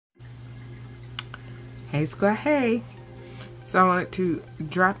Hey Squad, hey. So I wanted to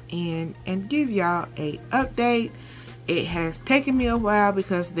drop in and give y'all a update. It has taken me a while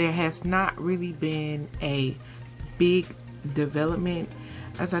because there has not really been a big development.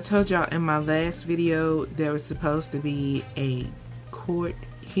 As I told y'all in my last video, there was supposed to be a court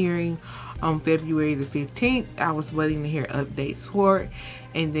hearing on February the 15th. I was waiting to hear updates for it,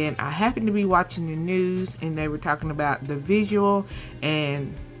 and then I happened to be watching the news and they were talking about the visual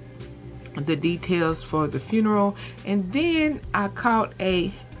and the details for the funeral, and then I caught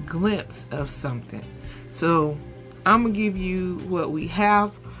a glimpse of something. So I'm gonna give you what we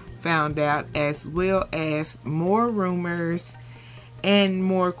have found out, as well as more rumors and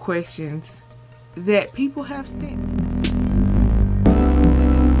more questions that people have sent.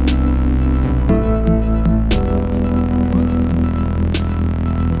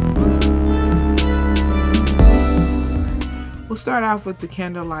 We'll start off with the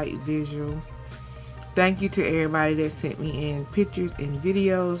Candlelight Vigil. Thank you to everybody that sent me in pictures and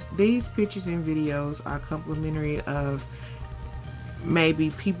videos. These pictures and videos are complimentary of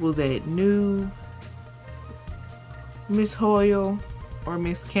maybe people that knew Miss Hoyle or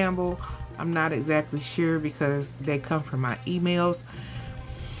Miss Campbell. I'm not exactly sure because they come from my emails,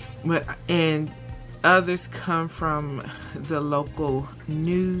 and others come from the local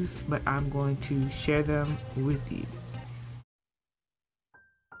news, but I'm going to share them with you.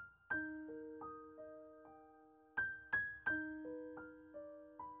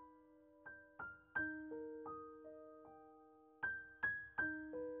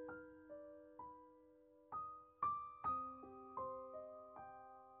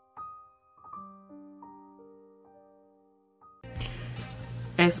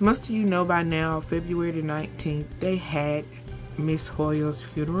 As most of you know by now, February the 19th, they had Miss Hoyle's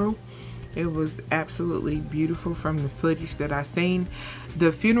funeral. It was absolutely beautiful from the footage that I seen.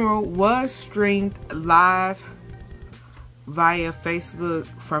 The funeral was streamed live via Facebook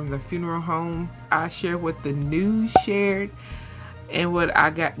from the funeral home. I share what the news shared and what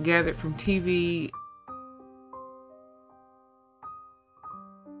I got gathered from TV.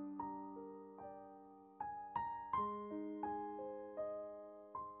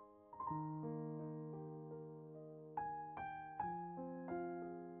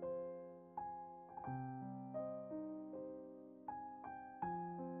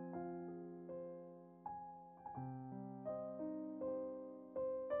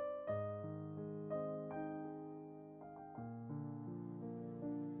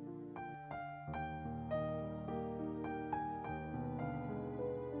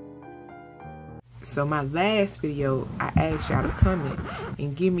 So my last video, I asked y'all to comment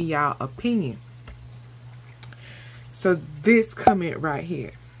and give me y'all opinion. So this comment right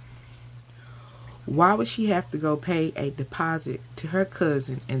here. Why would she have to go pay a deposit to her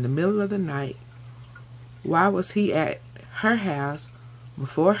cousin in the middle of the night? Why was he at her house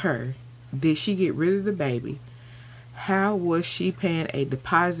before her? Did she get rid of the baby? How was she paying a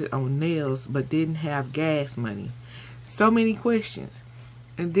deposit on nails but didn't have gas money? So many questions.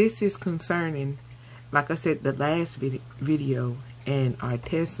 And this is concerning, like I said, the last video and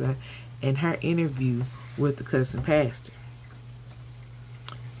Artessa and her interview with the cousin pastor.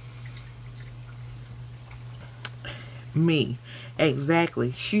 Me,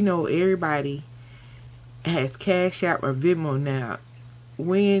 exactly. She know everybody has Cash App or Venmo now.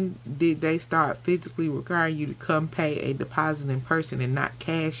 When did they start physically requiring you to come pay a deposit in person and not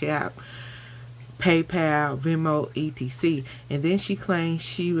Cash App, PayPal, Venmo, etc.? And then she claims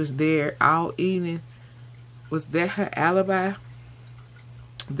she was there all evening. Was that her alibi?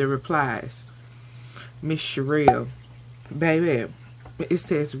 The replies. Miss Sherelle, baby, it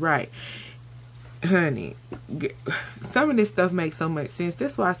says right. Honey, some of this stuff makes so much sense.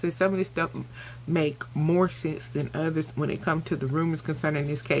 That's why I said some of this stuff make more sense than others when it comes to the rumors concerning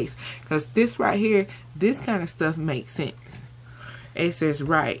this case. Because this right here, this kind of stuff makes sense. It says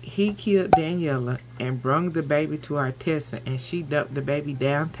right, he killed Danielle and brung the baby to Artessa, and she dumped the baby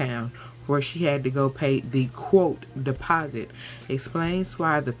downtown where she had to go pay the quote deposit. Explains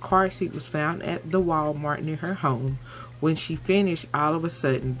why the car seat was found at the Walmart near her home. When she finished, all of a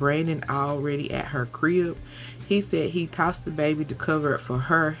sudden, Brandon already at her crib. He said he tossed the baby to cover it for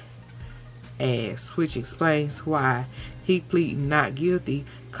her ass, which explains why he pleaded not guilty,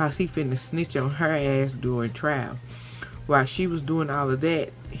 cause he finna snitch on her ass during trial. While she was doing all of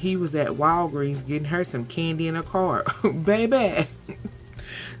that, he was at Walgreens getting her some candy in a car. Baby.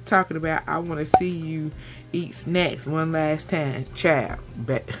 Talking about, I want to see you eat snacks one last time, child.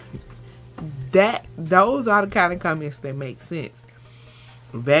 But those are the kind of comments that make sense.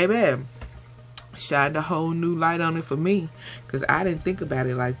 Baby, shined a whole new light on it for me, because I didn't think about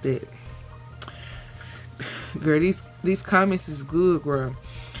it like that. Girl, these comments is good, girl.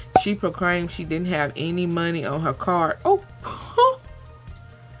 She proclaimed she didn't have any money on her card. Oh,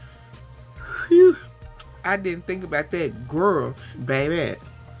 phew. I didn't think about that, girl, baby.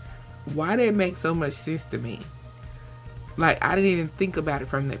 Why that make so much sense to me? Like, I didn't even think about it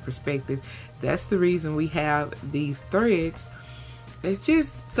from that perspective. That's the reason we have these threads. It's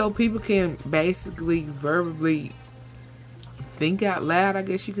just so people can basically verbally think out loud, I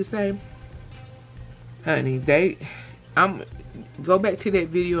guess you could say. Honey, go back to that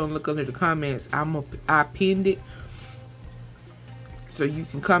video and look under the comments. I pinned it so you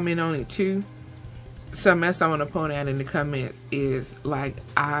can comment on it too. Something else I want to point out in the comments is, like,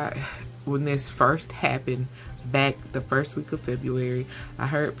 when this first happened back the first week of February, I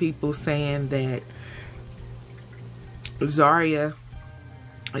heard people saying that Zaria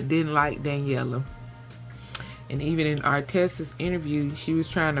didn't like Danielle. And even in Artessa's interview, she was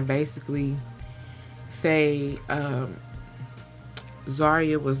trying to basically say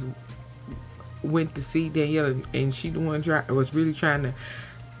Zaria went to see Danielle, and she the one was really trying to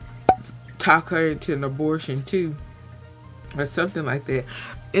talk her into an abortion too, or something like that.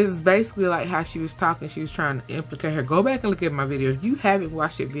 It's basically like how she was talking. She was trying to implicate her. Go back and look at my video. If you haven't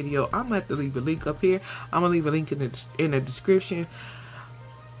watched that video, I'm gonna have to leave a link up here. I'm gonna leave a link in the description,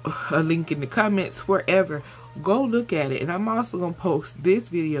 a link in the comments, wherever. Go look at it. And I'm also gonna post this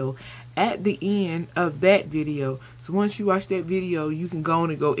video at the end of that video. So once you watch that video, you can go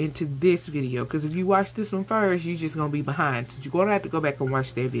on and go into this video. Because if you watch this one first, you're just gonna be behind. So you're gonna have to go back and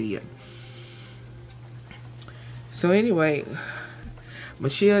watch that video. So anyway,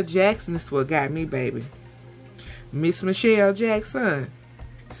 Michelle Jackson is what got me, baby. Miss Michelle Jackson,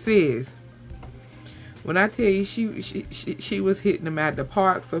 sis. When I tell you she was hitting them out the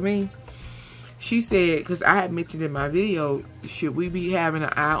park for me. She said, because I had mentioned in my video, should we be having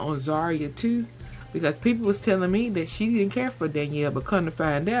an eye on Zaria too? Because people was telling me that she didn't care for Danielle, but come to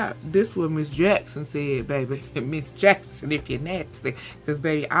find out, this is what Miss Jackson said, baby. Miss Jackson, if you're nasty. Because,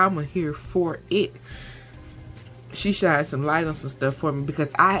 baby, I'm here for it. She shined some light on some stuff for me, because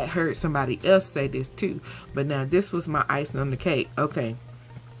I had heard somebody else say this too. But now this was my icing on the cake. Okay.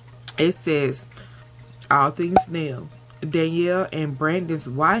 It says, AllThingsNele. Danielle and Brandon's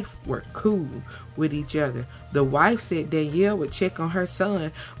wife were cool with each other. The wife said Danielle would check on her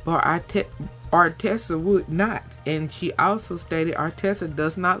son, but Artessa would not. And she also stated Artessa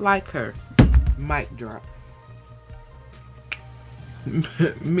does not like her. Mic drop.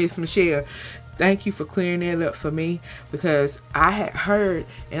 Miss Michelle, thank you for clearing that up for me, because I had heard,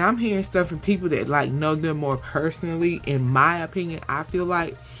 and I'm hearing stuff from people that like know them more personally. In my opinion, I feel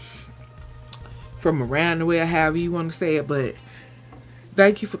like, from around the way, however you want to say it, but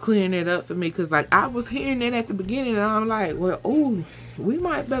thank you for clearing it up for me, because like I was hearing that at the beginning, and I'm like, well, ooh, we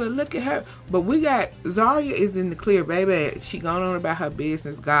might better look at her. But we got, Zaria is in the clear, baby. She going on about her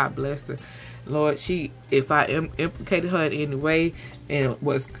business. God bless her, Lord. If I implicated her in any way and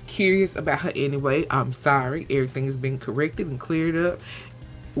was curious about her anyway, I'm sorry. Everything has been corrected and cleared up.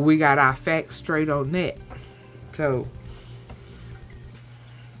 We got our facts straight on that.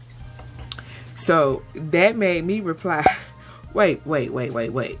 So that made me reply, wait.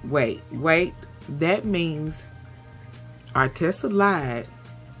 That means Artessa lied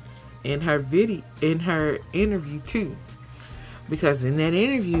in her interview too. Because in that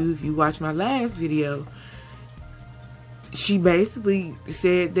interview, if you watch my last video, she basically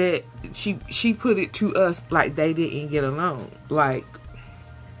said that she put it to us like they didn't get along. Like,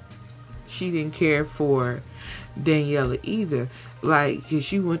 she didn't care for Danielle either. Like, cause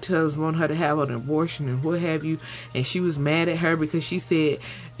she wanted her to have an abortion and what have you, and she was mad at her because she said,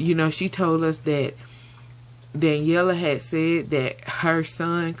 you know, she told us that Danielle had said that her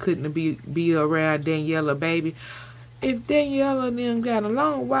son couldn't be around Danielle, baby. If Danielle and them got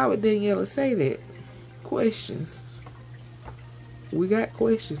along, why would Danielle say that? Questions. We got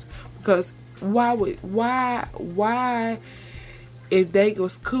questions, because why if they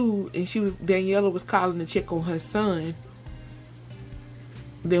was cool and Danielle was calling to check on her son,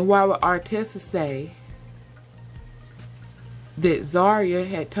 then why would Artessa say that Zaria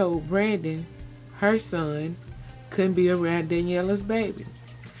had told Brandon her son couldn't be around Danielle's baby?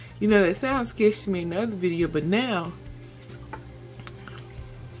 You know, that sounds sketchy to me in the other video, but now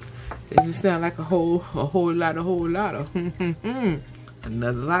it just sounds like a whole lot of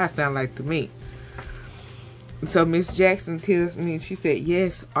another lie sound like to me. So Miss Jackson tells me, she said,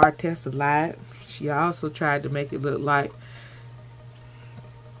 yes, Artessa lied. She also tried to make it look like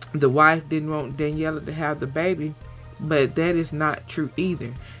the wife didn't want Danielle to have the baby, but that is not true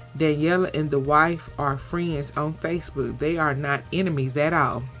either. Danielle and the wife are friends on Facebook. They are not enemies at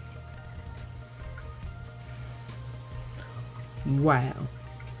all. Wow.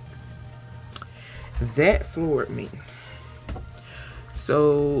 That floored me.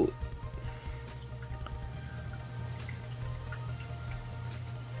 So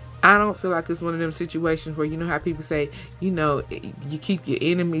I don't feel like it's one of them situations where, you know how people say, you know, you keep your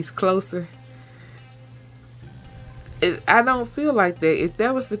enemies closer. I don't feel like that. If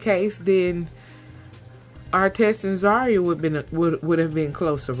that was the case, then Artest and Zaria would have been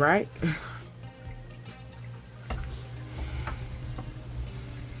closer, right?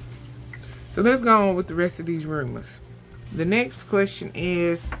 So let's go on with the rest of these rumors. The next question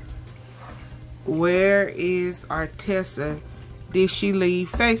is, where is Artessa? Did she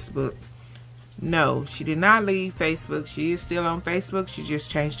leave Facebook? No, she did not leave Facebook. She is still on Facebook. She just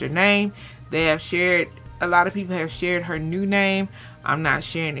changed her name. They have shared, a lot of people have shared her new name. I'm not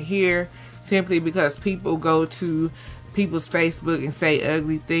sharing it here simply because people go to people's Facebook and say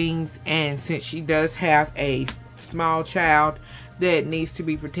ugly things, and since she does have a small child that needs to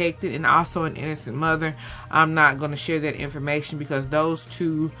be protected and also an innocent mother, I'm not going to share that information because those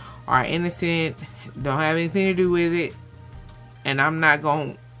two are innocent, don't have anything to do with it, and I'm not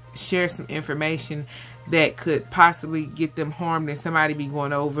going to share some information that could possibly get them harmed and somebody be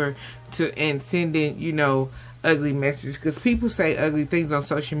going over to and sending, you know, ugly messages, because people say ugly things on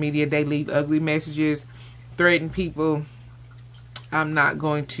social media. They leave ugly messages, threaten people. I'm not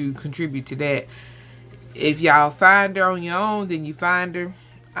going to contribute to that. If y'all find her on your own, then you find her.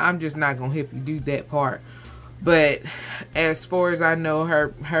 I'm just not going to help you do that part. But as far as I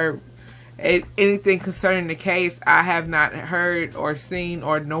know, anything concerning the case, I have not heard or seen,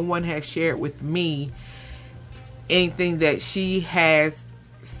 or no one has shared with me anything that she has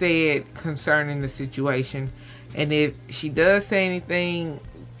said concerning the situation. And if she does say anything,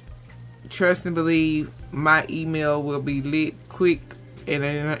 trust and believe, my email will be lit quick and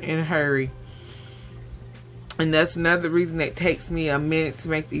in a hurry. And that's another reason that takes me a minute to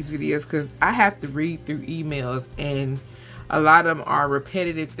make these videos, because I have to read through emails, and a lot of them are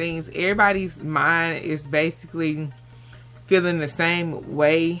repetitive things. Everybody's mind is basically feeling the same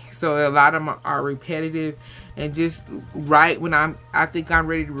way, so a lot of them are repetitive. And just right when I think I'm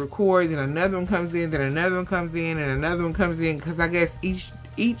ready to record, then another one comes in, then another one comes in, and another one comes in, because I guess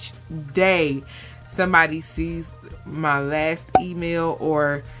each day somebody sees my last email,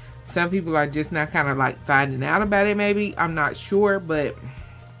 or some people are just not kind of like finding out about it, maybe. I'm not sure, but...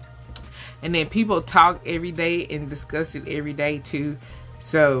 And then people talk every day and discuss it every day too.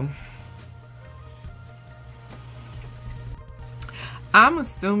 So... I'm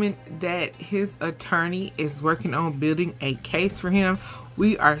assuming that his attorney is working on building a case for him.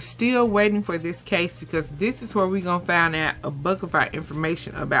 We are still waiting for this case, because this is where we're going to find out a bulk of our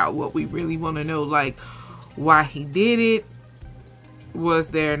information about what we really want to know. Like, why he did it. Was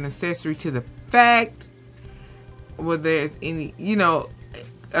there an accessory to the fact? Was there any, you know,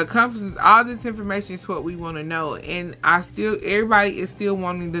 accomplices? All this information is what we want to know. And everybody is still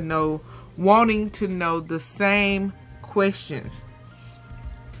wanting to know the same questions.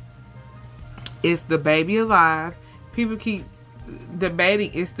 Is the baby alive? People keep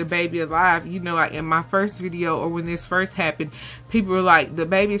debating, is the baby alive? You know, like in my first video, or when this first happened, people were like, the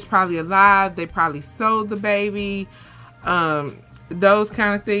baby is probably alive. They probably sold the baby. Those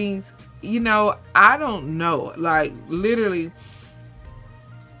kind of things. You know, I don't know. Like, literally,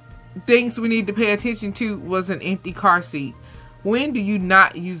 things we need to pay attention to was an empty car seat. When do you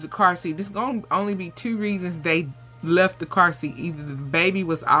not use a car seat? There's going to only be two reasons they left the car seat. Either the baby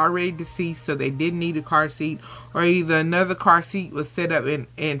was already deceased, so they didn't need a car seat, or either another car seat was set up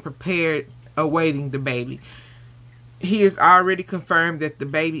and prepared awaiting the baby. He has already confirmed that the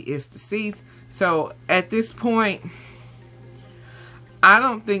baby is deceased. So at this point, I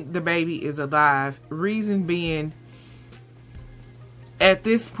don't think the baby is alive. Reason being, at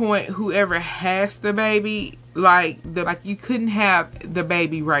this point, whoever has the baby, like you couldn't have the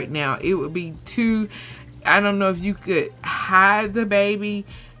baby right now. It would be too... I don't know if you could hide the baby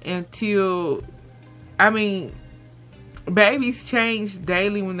until... I mean, babies change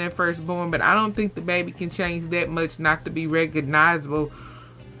daily when they're first born, but I don't think the baby can change that much not to be recognizable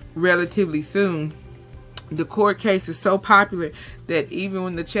relatively soon. The court case is so popular that even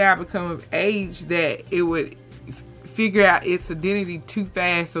when the child becomes of age, that it would figure out its identity too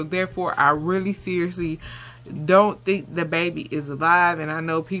fast. So therefore, I really seriously don't think the baby is alive. And I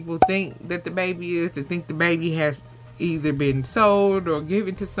know people think that the baby is. They think the baby has either been sold or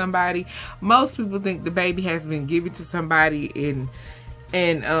given to somebody. Most people think the baby has been given to somebody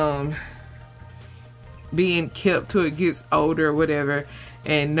and being kept till it gets older or whatever,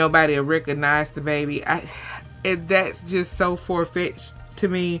 and nobody will recognize the baby. That's just so far-fetched to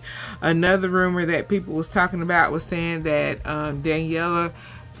me. Another rumor that people was talking about was saying that Danielle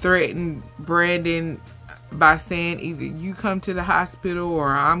threatened Brandon by saying either you come to the hospital or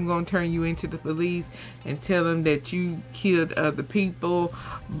I'm going to turn you into the police and tell them that you killed other people.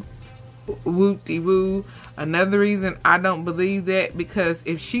 Whoop-de-woo. Another reason I don't believe that, because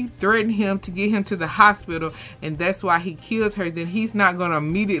if she threatened him to get him to the hospital and that's why he killed her, then he's not going to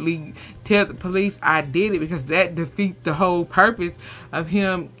immediately tell the police I did it, because that defeats the whole purpose of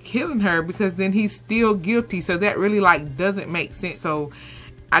him killing her, because then he's still guilty. So that really like doesn't make sense. So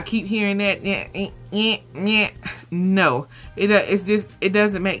I keep hearing that. No, it's just, it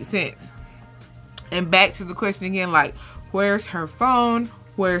doesn't make sense. And back to the question again, like, where's her phone?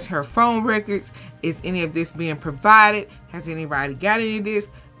 Where's her phone records? Is any of this being provided? Has anybody got any of this?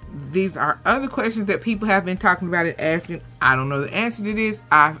 These are other questions that people have been talking about and asking. I don't know the answer to this.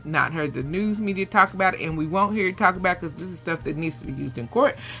 I've not heard the news media talk about it, and we won't hear it talk about it because this is stuff that needs to be used in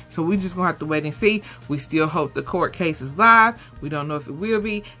court. So we just gonna have to wait and see. We still hope the court case is live. We don't know if it will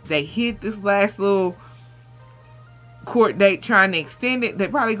be. They hit this last little court date trying to extend it. They're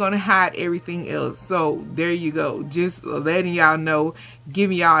probably going to hide everything else. So there you go. Just letting y'all know,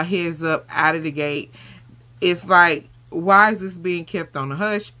 giving y'all a heads up out of the gate. It's like, why is this being kept on the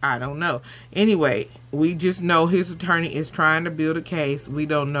hush? I don't know. Anyway, we just know his attorney is trying to build a case. We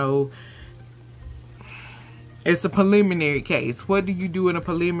don't know. It's a preliminary case. What do you do in a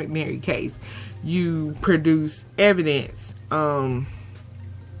preliminary case? You produce evidence. The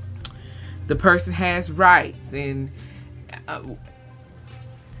person has rights and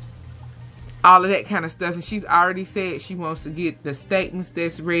all of that kind of stuff, and she's already said she wants to get the statements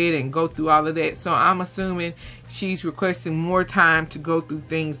that's read and go through all of that. So I'm assuming she's requesting more time to go through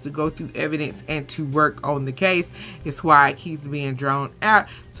things, to go through evidence, and to work on the case. It's why it keeps being drawn out.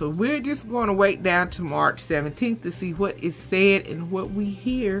 So we're just going to wait down to March 17th to see what is said and what we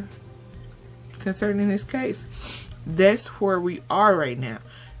hear concerning this case. That's where we are right now.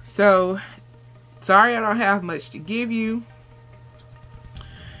 So sorry I don't have much to give you.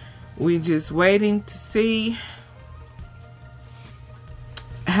 We just waiting to see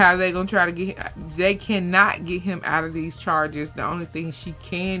how they're going to try to get him. They cannot get him out of these charges. The only thing she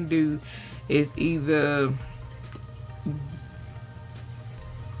can do is either,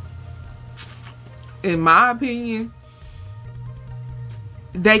 in my opinion,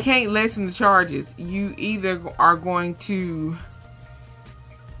 they can't lessen the charges. You either are going to,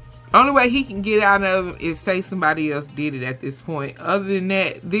 only way he can get out of it is say somebody else did it at this point. Other than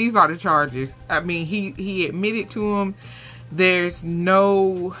that, these are the charges. I mean, he admitted to them. There's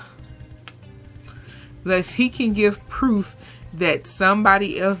no, unless he can give proof that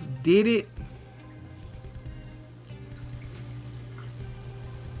somebody else did it,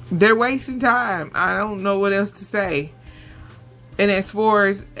 they're wasting time. I don't know what else to say. And as far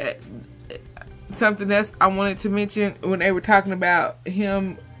as something else I wanted to mention, when they were talking about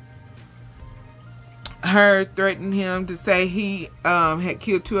him, her threatening him to say he had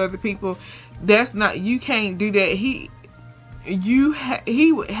killed 2 other people, that's not, you can't do that. He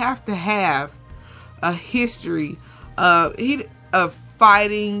would have to have a history of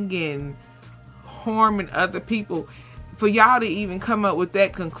fighting and harming other people for y'all to even come up with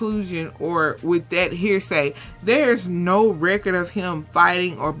that conclusion or with that hearsay. There's no record of him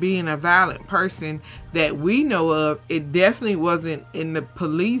fighting or being a violent person that we know of. It definitely wasn't in the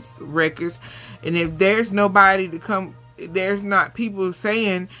police records. And if there's nobody to come, there's not people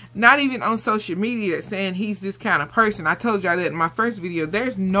saying, not even on social media, saying he's this kind of person. I told y'all that in my first video.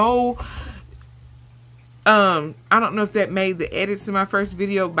 There's no, I don't know if that made the edits in my first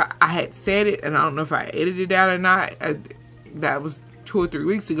video, but I had said it, and I don't know if I edited it out or not. That was 2 or 3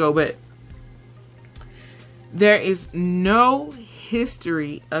 weeks ago, but there is no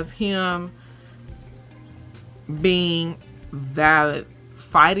history of him being violent,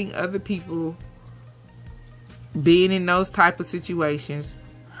 fighting other people, being in those type of situations,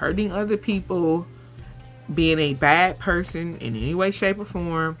 hurting other people, being a bad person in any way, shape, or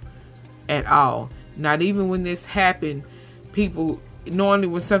form at all. Not even when this happened, people, normally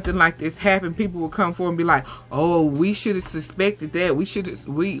when something like this happened, people will come forward and be like, oh, we should have suspected that. We should have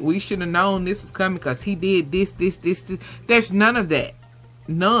known this was coming because he did this. There's none of that.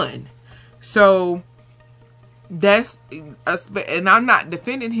 None. So that's, and I'm not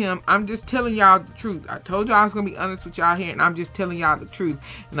defending him. I'm just telling y'all the truth. I told y'all I was going to be honest with y'all here, and I'm just telling y'all the truth.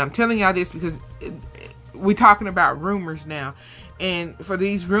 And I'm telling y'all this because we're talking about rumors now. And for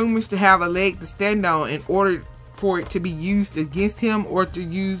these rumors to have a leg to stand on in order for it to be used against him or to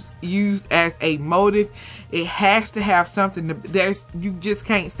used as a motive. It has to have something you just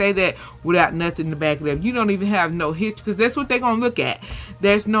can't say that without nothing to back it up. You don't even have no history, because that's what they're gonna look at.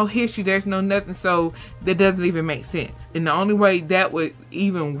 There's no history, there's no nothing, so that doesn't even make sense. And the only way that would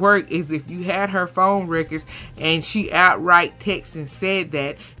even work is if you had her phone records and she outright texted and said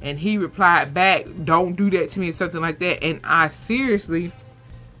that, and he replied back, "Don't do that to me," or something like that. And I seriously,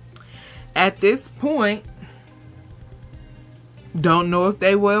 at this point, don't know if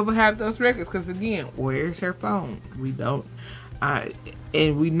they will ever have those records, because again, where's her phone? We don't.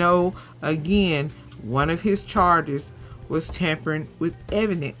 And we know, again, one of his charges was tampering with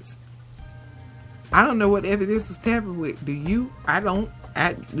evidence. I don't know what evidence was tampered with. Do you? I don't.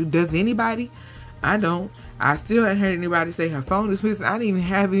 Does anybody? I don't. I still haven't heard anybody say her phone is missing. I didn't even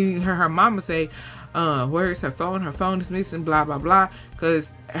have her mama say, where's her phone? Her phone is missing, blah, blah, blah. Because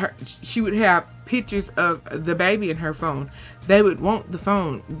she would have pictures of the baby in her phone. They would want the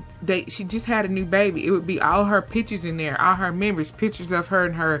phone. She just had a new baby. It would be all her pictures in there, all her memories, pictures of her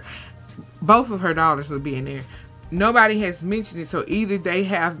and both of her daughters would be in there. Nobody has mentioned it, so either they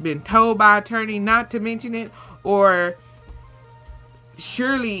have been told by attorney not to mention it, or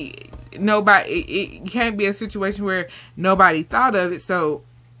surely nobody. It can't be a situation where nobody thought of it. So,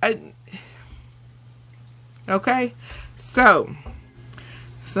 okay. So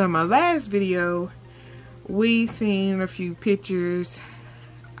my last video, we seen a few pictures.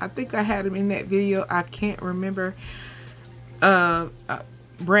 I think I had them in that video. I can't remember.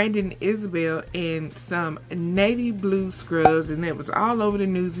 Brandon and Isabelle in some navy blue scrubs, and it was all over the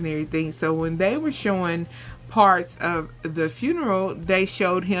news and everything. So when they were showing parts of the funeral, they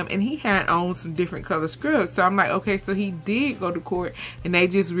showed him, and he had on some different color scrubs. So I'm like, okay, so he did go to court, and they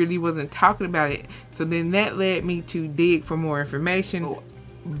just really wasn't talking about it. So then that led me to dig for more information.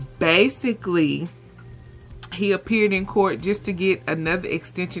 Basically, he appeared in court just to get another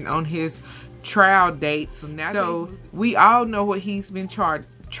extension on his trial date. So now we all know what he's been charged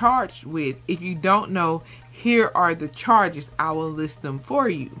with. If you don't know, here are the charges. I will list them for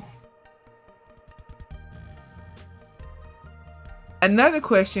you. Another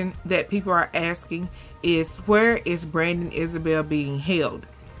question that people are asking is, where is Brandon Isabelle being held?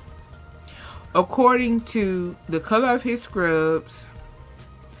 According to the color of his scrubs,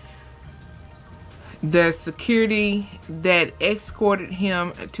 the security that escorted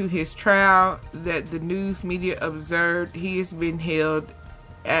him to his trial, that the news media observed, he has been held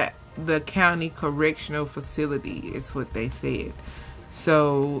at the county correctional facility, is what they said.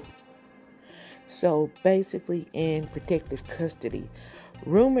 So basically in protective custody.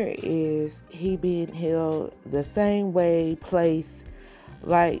 Rumor is he being held the same way, place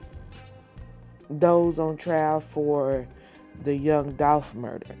like those on trial for the Young Dolph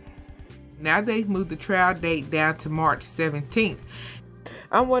murder. Now they've moved the trial date down to March 17th.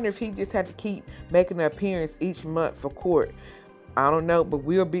 I wonder if he just had to keep making an appearance each month for court. I don't know, but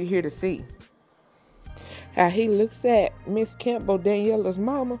we'll be here to see. How he looks at Miss Campbell, Danielle's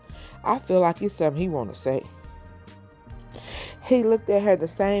mama, I feel like it's something he want to say. He looked at her the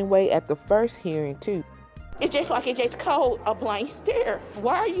same way at the first hearing too. It's just like it just called a blank stare.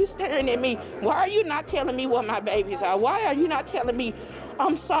 Why are you staring at me? Why are you not telling me what my babies are? Why are you not telling me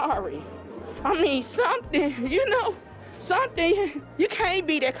I'm sorry? I mean, something, you know, something. You can't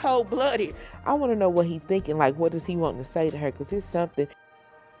be that cold-blooded. I want to know what he's thinking. Like, what does he want to say to her? Because it's something.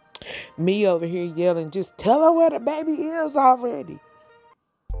 Me over here yelling, just tell her where the baby is already.